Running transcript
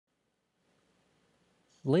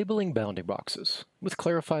Labeling bounding boxes with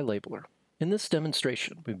Clarifai Labeler. In this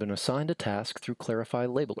demonstration, we've been assigned a task through Clarifai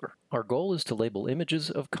Labeler. Our goal is to label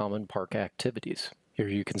images of common park activities. Here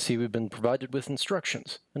you can see we've been provided with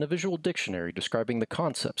instructions and a visual dictionary describing the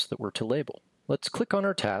concepts that we're to label. Let's click on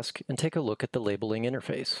our task and take a look at the labeling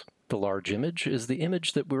interface. The large image is the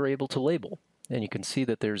image that we're able to label, and you can see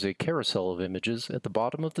that there's a carousel of images at the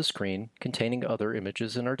bottom of the screen containing other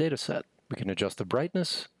images in our dataset. We can adjust the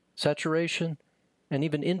brightness, saturation, and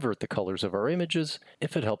even invert the colors of our images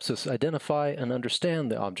if it helps us identify and understand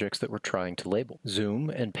the objects that we're trying to label. Zoom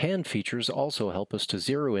and pan features also help us to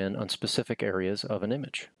zero in on specific areas of an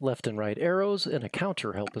image. Left and right arrows and a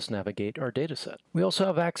counter help us navigate our dataset. We also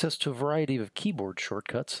have access to a variety of keyboard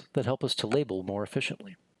shortcuts that help us to label more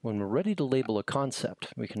efficiently. When we're ready to label a concept,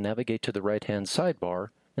 we can navigate to the right-hand sidebar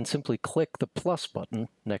and simply click the plus button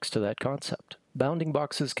next to that concept. Bounding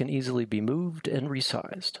boxes can easily be moved and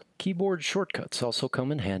resized. Keyboard shortcuts also come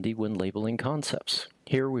in handy when labeling concepts.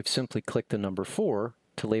 Here we've simply clicked the number 4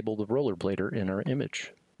 to label the rollerblader in our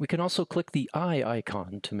image. We can also click the eye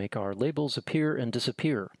icon to make our labels appear and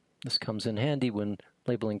disappear. This comes in handy when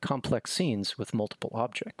labeling complex scenes with multiple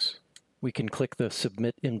objects. We can click the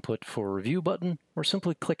Submit Input for Review button, or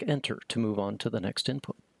simply click Enter to move on to the next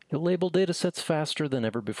input. You'll label datasets faster than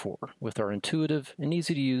ever before with our intuitive and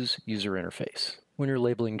easy-to-use user interface. When your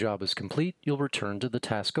labeling job is complete, you'll return to the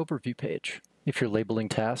Task Overview page. If your labeling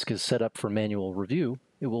task is set up for manual review,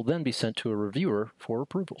 it will then be sent to a reviewer for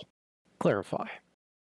approval. Clarifai.